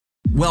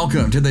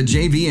Welcome to the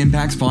JV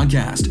Impacts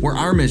Podcast, where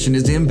our mission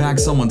is to impact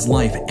someone's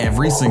life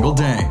every single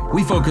day.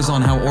 We focus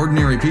on how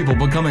ordinary people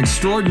become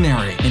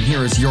extraordinary. And here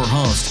is your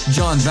host,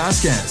 John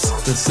Vasquez,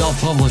 the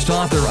self-published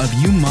author of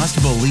You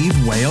Must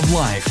Believe Way of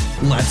Life.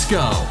 Let's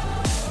go.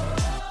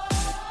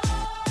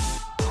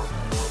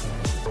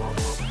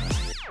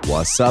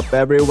 What's up,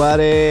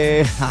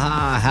 everybody?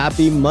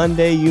 Happy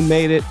Monday. You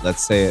made it.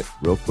 Let's say it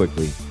real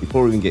quickly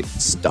before we even get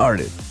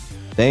started.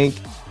 Thank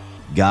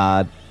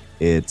God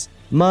it's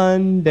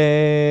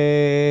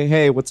Monday.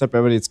 Hey, what's up,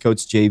 everybody? It's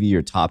Coach JV,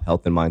 your top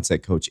health and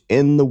mindset coach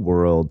in the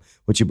world.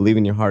 What you believe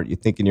in your heart, you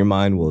think in your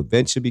mind will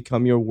eventually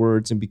become your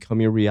words and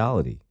become your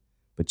reality.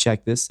 But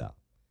check this out.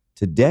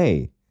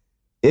 Today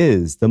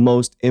is the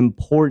most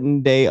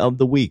important day of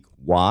the week.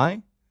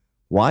 Why?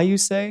 Why, you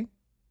say?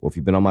 Well, if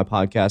you've been on my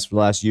podcast for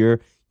the last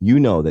year, you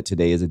know that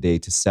today is a day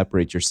to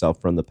separate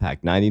yourself from the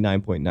pack.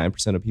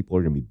 99.9% of people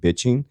are going to be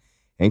bitching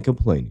and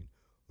complaining.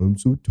 I'm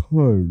so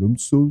tired. I'm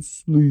so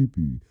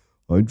sleepy.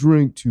 I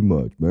drink too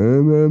much.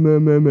 Man. They're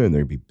going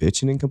to be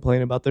bitching and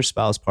complaining about their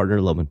spouse,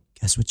 partner, loved one.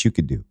 Guess what you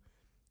could do?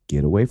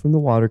 Get away from the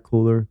water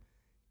cooler.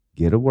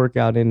 Get a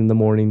workout in the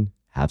morning.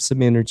 Have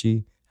some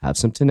energy. Have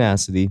some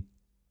tenacity.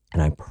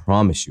 And I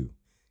promise you,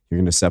 you're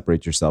going to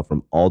separate yourself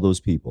from all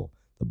those people.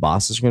 The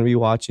bosses are going to be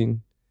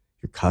watching.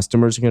 Your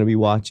customers are going to be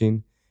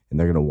watching. And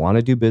they're going to want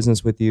to do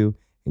business with you.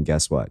 And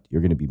guess what? You're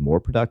going to be more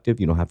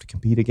productive. You don't have to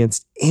compete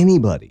against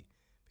anybody,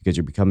 because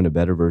you're becoming a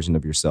better version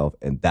of yourself,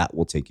 and that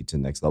will take you to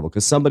the next level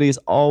because somebody is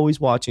always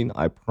watching,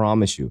 I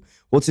promise you.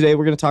 Well, today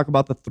we're going to talk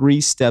about the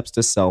 3 steps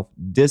to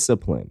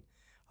self-discipline.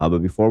 But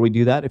before we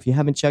do that, if you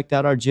haven't checked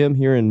out our gym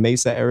here in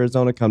Mesa,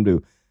 Arizona, come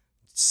to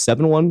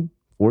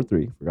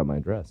 7143, forgot my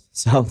address,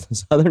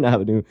 Southern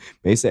Avenue,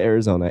 Mesa,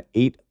 Arizona,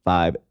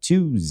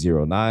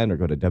 85209, or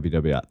go to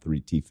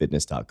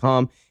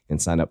www.3tfitness.com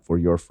and sign up for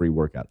your free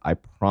workout. I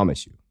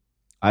promise you,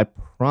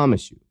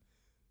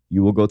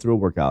 you will go through a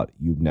workout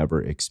you've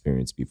never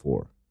experienced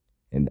before.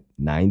 And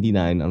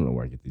 99, I don't know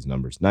where I get these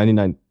numbers,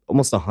 99,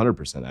 almost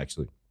 100%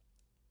 actually.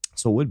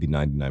 So it would be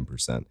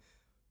 99%.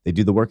 They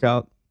do the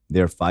workout.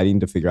 They're fighting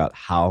to figure out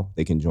how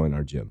they can join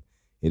our gym.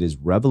 It is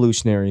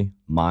revolutionary,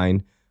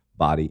 mind,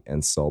 body,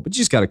 and soul. But you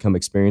just got to come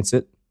experience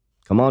it.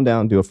 Come on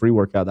down, do a free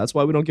workout. That's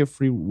why we don't give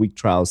free week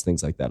trials,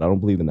 things like that. I don't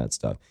believe in that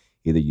stuff.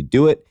 Either you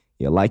do it,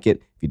 you like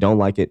it. If you don't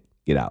like it,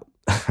 get out.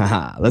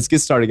 Let's get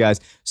started, guys.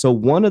 So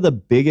one of the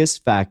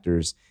biggest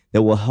factors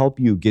that will help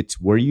you get to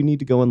where you need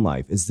to go in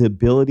life is the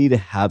ability to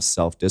have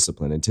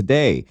self-discipline. And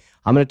today,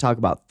 I'm going to talk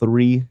about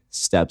 3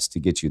 steps to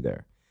get you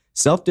there.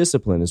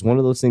 Self-discipline is one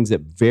of those things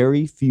that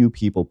very few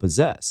people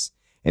possess,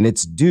 and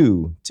it's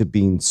due to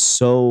being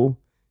so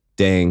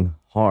dang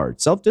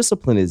hard.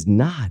 Self-discipline is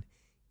not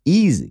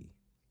easy.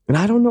 And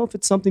I don't know if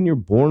it's something you're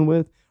born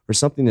with or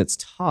something that's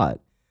taught,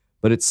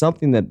 but it's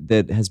something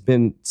that has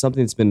been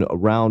something that's been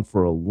around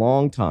for a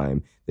long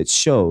time, that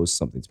shows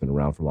something's been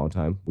around for a long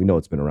time. We know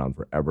it's been around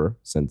forever,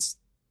 since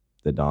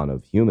the dawn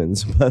of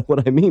humans. But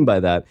what I mean by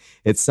that,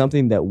 it's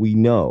something that we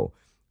know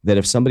that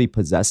if somebody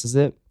possesses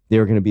it,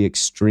 they're going to be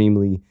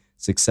extremely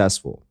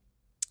successful.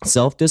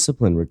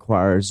 Self-discipline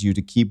requires you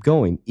to keep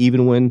going,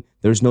 even when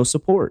there's no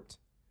support,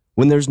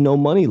 when there's no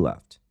money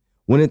left,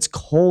 when it's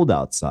cold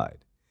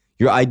outside.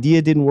 Your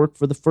idea didn't work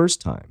for the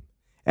first time.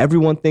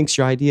 Everyone thinks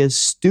your idea is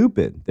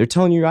stupid. They're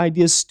telling you your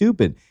idea is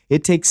stupid.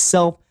 It takes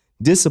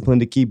self-discipline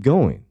to keep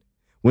going.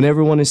 When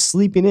everyone is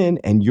sleeping in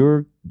and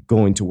you're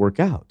going to work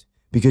out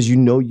because you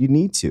know you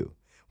need to.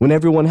 When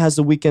everyone has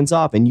the weekends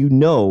off and you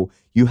know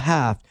you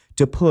have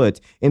to put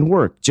in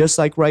work. Just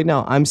like right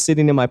now, I'm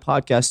sitting in my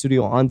podcast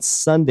studio on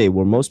Sunday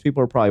where most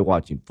people are probably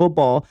watching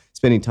football,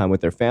 spending time with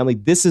their family.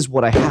 This is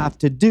what I have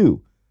to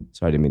do.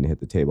 Sorry, I didn't mean to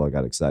hit the table. I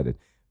got excited.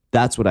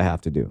 That's what I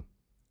have to do.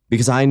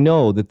 Because I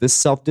know that this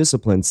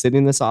self-discipline, sitting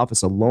in this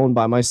office alone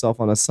by myself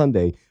on a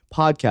Sunday,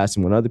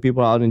 podcasting when other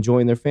people are out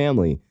enjoying their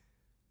family,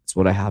 it's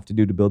what I have to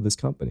do to build this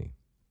company.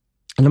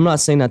 And I'm not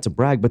saying that to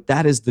brag, but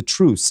that is the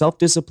truth.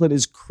 Self-discipline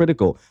is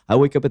critical. I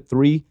wake up at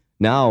 3.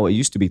 Now, it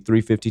used to be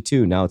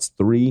 3:52. Now it's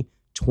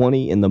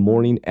 3:20 in the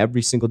morning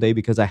every single day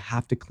because I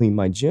have to clean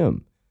my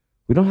gym.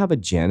 We don't have a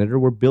janitor.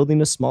 We're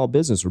building a small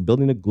business. We're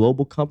building a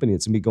global company.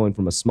 It's going to be going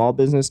from a small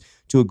business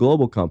to a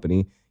global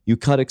company. You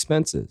cut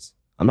expenses.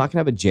 I'm not going to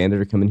have a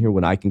janitor come in here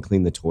when I can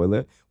clean the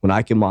toilet, when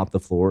I can mop the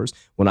floors,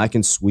 when I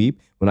can sweep,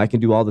 when I can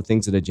do all the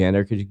things that a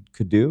janitor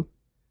could do.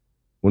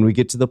 When we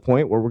get to the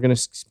point where we're going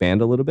to expand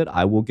a little bit,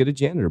 I will get a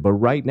janitor. But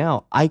right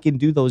now, I can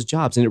do those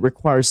jobs, and it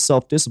requires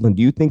self-discipline.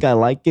 Do you think I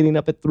like getting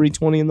up at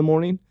 3:20 in the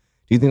morning?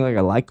 Do you think I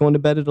like going to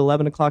bed at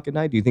 11 o'clock at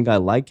night? Do you think I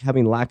like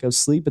having lack of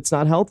sleep? It's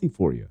not healthy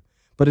for you.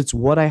 But it's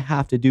what I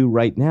have to do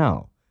right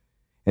now.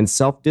 And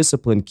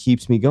self-discipline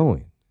keeps me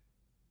going.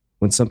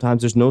 When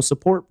sometimes there's no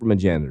support from a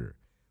janitor.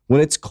 When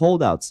it's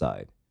cold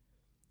outside.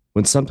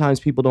 When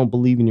sometimes people don't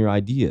believe in your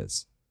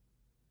ideas.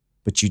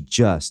 But you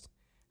just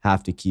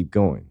have to keep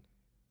going.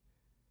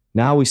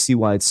 Now we see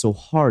why it's so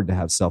hard to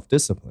have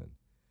self-discipline.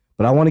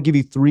 But I want to give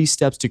you 3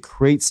 steps to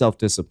create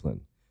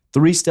self-discipline.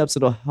 3 steps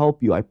that'll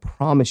help you, I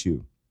promise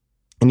you.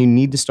 And you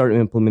need to start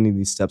implementing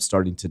these steps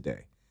starting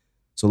today.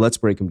 So let's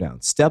break them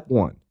down. Step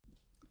 1,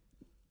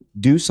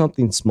 do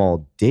something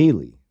small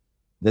daily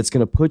that's going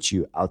to put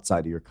you outside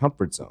of your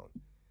comfort zone.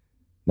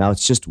 Now,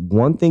 it's just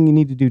one thing you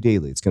need to do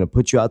daily. It's going to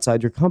put you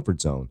outside your comfort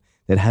zone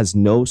that has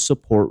no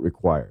support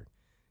required.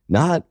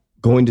 Not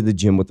going to the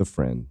gym with a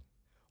friend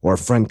or a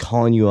friend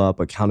calling you up,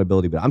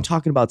 accountability, but I'm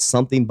talking about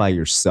something by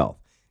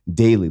yourself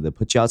daily that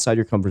puts you outside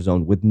your comfort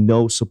zone with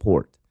no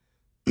support.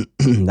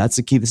 That's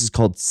the key. This is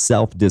called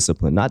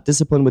self-discipline, not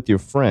discipline with your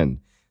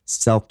friend,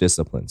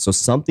 self-discipline. So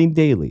something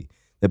daily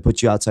that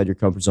puts you outside your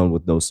comfort zone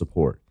with no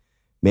support.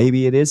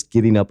 Maybe it is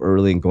getting up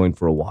early and going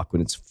for a walk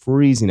when it's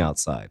freezing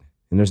outside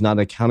and there's not an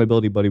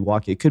accountability buddy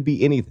walking. It could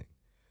be anything.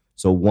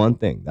 So one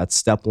thing, that's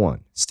step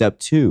 1. Step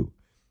 2,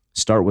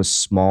 start with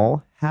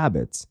small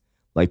habits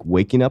like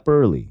waking up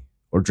early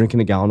or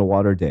drinking a gallon of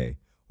water a day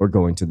or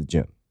going to the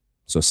gym.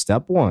 So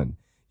step 1,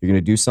 you're going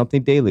to do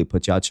something daily,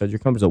 put you outside your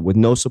comfort zone with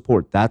no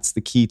support. That's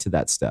the key to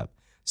that step.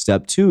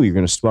 Step 2, you're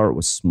going to start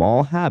with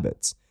small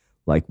habits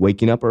like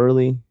waking up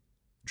early,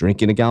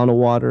 drinking a gallon of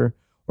water,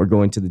 or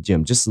going to the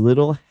gym. Just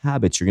little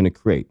habits you're going to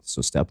create.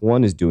 So step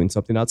 1 is doing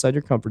something outside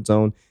your comfort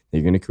zone. Then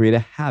you're going to create a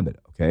habit,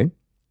 okay?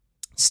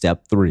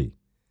 Step 3,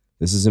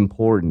 this is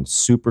important,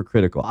 super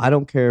critical. I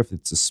don't care if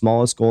it's the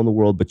smallest goal in the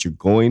world, but you're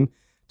going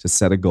to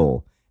set a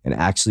goal and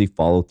actually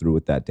follow through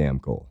with that damn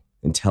goal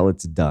until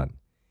it's done.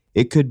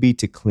 It could be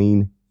to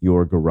clean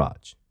your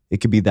garage.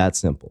 It could be that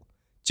simple.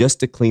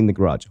 Just to clean the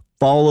garage.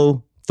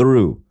 Follow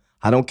through.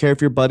 I don't care if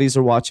your buddies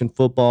are watching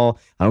football.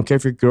 I don't care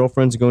if your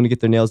girlfriends are going to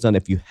get their nails done.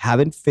 If you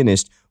haven't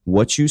finished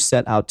what you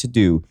set out to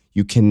do,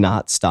 you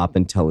cannot stop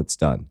until it's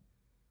done.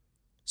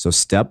 So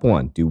step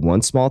 1, do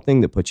one small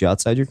thing that puts you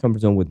outside your comfort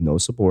zone with no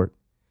support.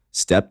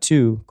 Step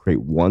 2,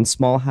 create one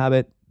small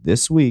habit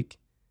this week.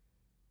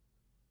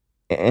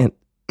 And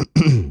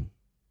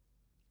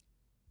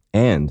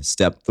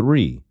step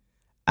 3,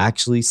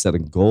 actually set a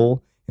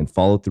goal and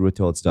follow through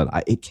until it's done.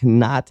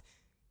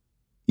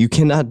 You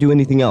cannot do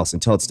anything else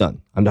until it's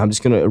done. I'm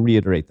just going to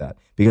reiterate that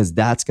because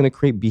that's going to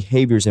create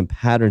behaviors and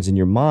patterns in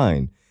your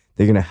mind.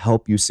 They're going to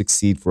help you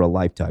succeed for a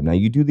lifetime. Now,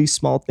 you do these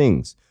small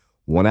things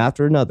one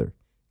after another,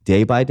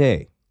 day by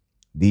day.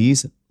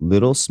 These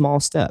little small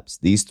steps,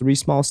 these 3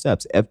 small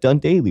steps, if done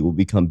daily, will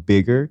become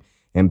bigger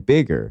and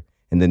bigger.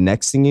 And the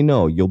next thing you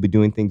know, you'll be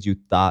doing things you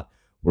thought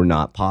were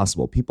not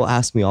possible. People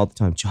ask me all the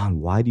time, John,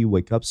 why do you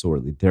wake up so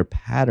early? They're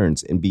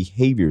patterns and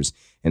behaviors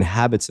and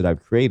habits that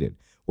I've created.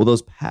 Well,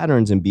 those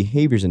patterns and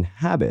behaviors and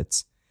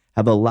habits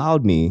have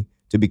allowed me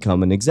to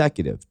become an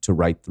executive, to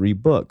write 3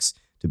 books,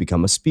 to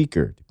become a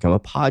speaker, to become a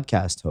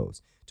podcast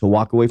host, to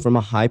walk away from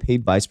a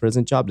high-paid vice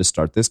president job, to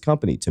start this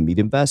company, to meet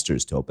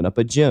investors, to open up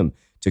a gym,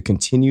 to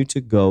continue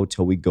to go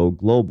till we go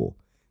global.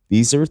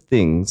 These are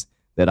things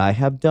that I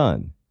have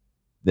done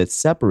that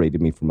separated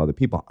me from other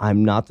people.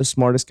 I'm not the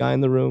smartest guy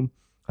in the room.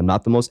 I'm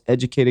not the most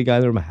educated guy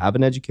in the room. I have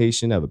an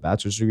education, I have a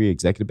bachelor's degree,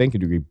 executive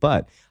banking degree,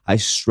 but I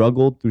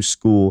struggled through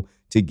school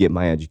to get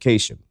my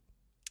education.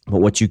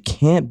 But what you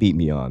can't beat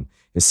me on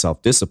is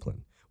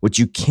self-discipline. What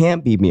you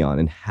can't beat me on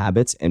in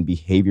habits and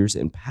behaviors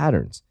and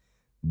patterns.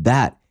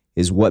 That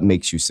is what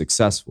makes you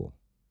successful.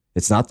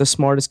 It's not the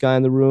smartest guy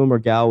in the room or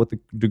gal with a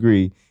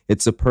degree.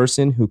 It's a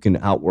person who can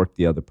outwork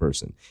the other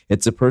person.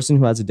 It's a person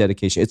who has a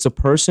dedication. It's a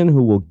person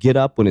who will get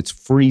up when it's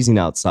freezing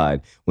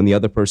outside, when the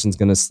other person's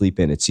going to sleep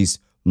in. It's these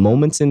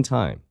moments in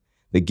time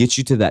that get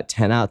you to that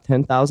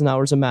 10,000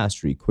 hours of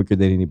mastery quicker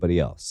than anybody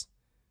else.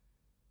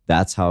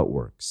 That's how it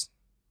works.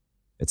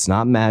 It's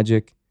not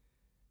magic.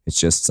 It's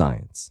just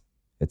science.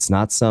 It's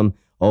not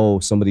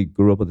somebody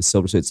grew up with a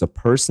silver spoon. It's a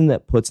person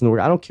that puts in the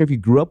work. I don't care if you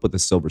grew up with a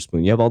silver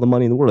spoon. You have all the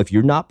money in the world. If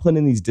you're not putting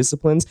in these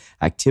disciplines,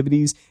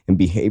 activities, and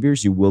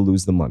behaviors, you will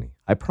lose the money.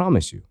 I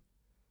promise you.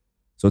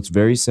 So it's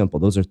very simple.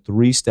 Those are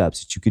 3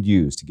 steps that you could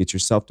use to get your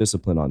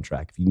self-discipline on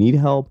track. If you need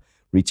help,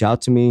 reach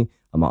out to me.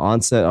 I'm a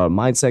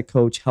mindset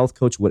coach, health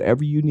coach,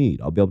 whatever you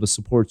need. I'll be able to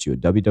support you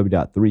at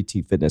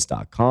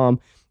www.3tfitness.com.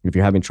 If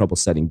you're having trouble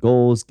setting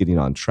goals, getting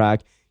on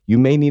track, you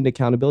may need an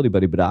accountability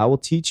buddy, but I will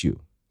teach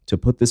you to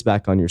put this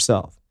back on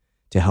yourself,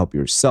 to help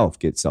yourself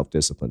get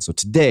self-discipline. So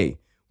today,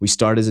 we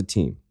start as a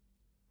team,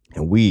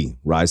 and we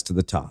rise to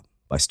the top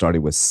by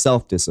starting with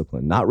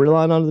self-discipline, not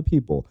relying on other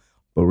people,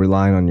 but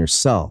relying on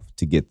yourself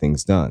to get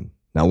things done.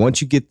 Now,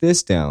 once you get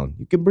this down,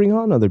 you can bring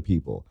on other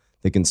people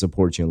that can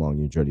support you along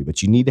your journey,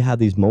 but you need to have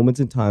these moments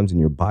and times when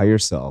you're by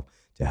yourself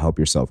to help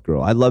yourself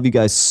grow. I love you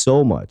guys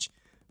so much,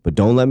 but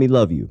don't let me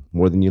love you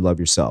more than you love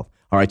yourself.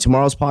 All right,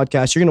 tomorrow's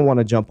podcast, you're going to want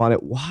to jump on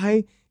it.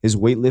 Why is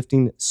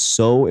weightlifting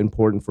so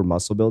important for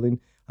muscle building?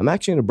 I'm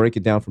actually going to break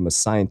it down from a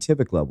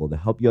scientific level to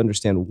help you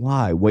understand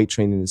why weight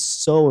training is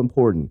so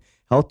important.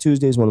 Health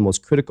Tuesday is one of the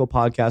most critical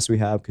podcasts we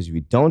have because if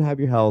you don't have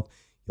your health,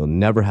 you'll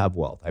never have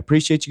wealth. I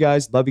appreciate you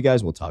guys. Love you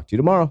guys. We'll talk to you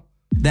tomorrow.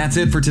 That's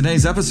it for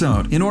today's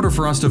episode. In order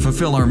for us to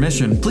fulfill our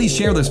mission, please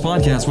share this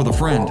podcast with a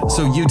friend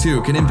so you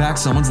too can impact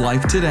someone's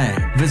life today.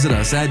 Visit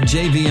us at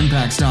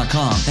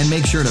jvimpacts.com and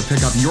make sure to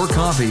pick up your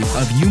copy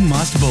of You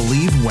Must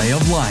Believe Way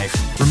of Life.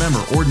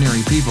 Remember,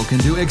 ordinary people can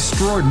do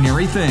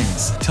extraordinary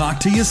things. Talk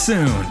to you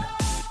soon.